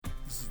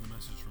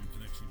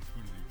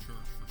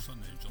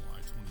Sunday,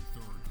 July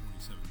 23rd,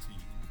 2017.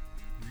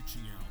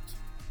 Reaching out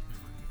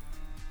everywhere.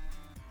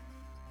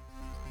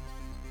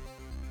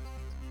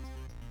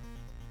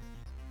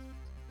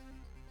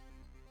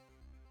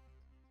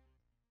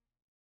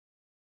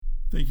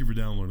 Thank you for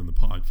downloading the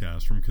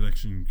podcast from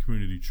Connection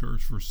Community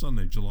Church for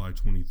Sunday, July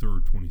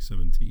 23rd,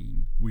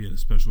 2017. We had a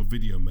special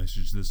video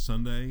message this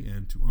Sunday,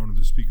 and to honor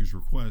the speaker's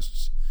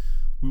requests,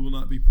 we will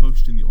not be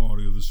posting the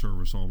audio of the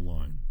service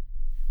online.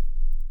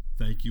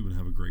 Thank you and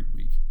have a great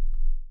week.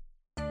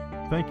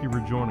 Thank you for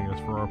joining us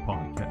for our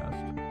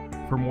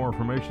podcast. For more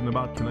information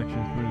about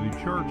Connection Community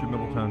Church in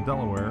Middletown,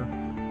 Delaware,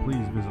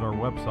 please visit our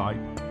website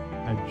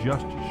at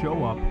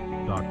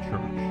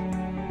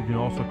justshowup.church. You can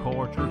also call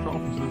our church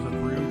offices at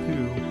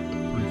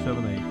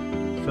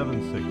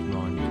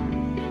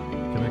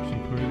 302-378-7692.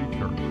 Connection Community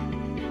Church,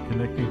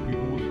 connecting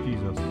people with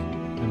Jesus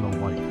in the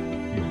life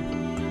field.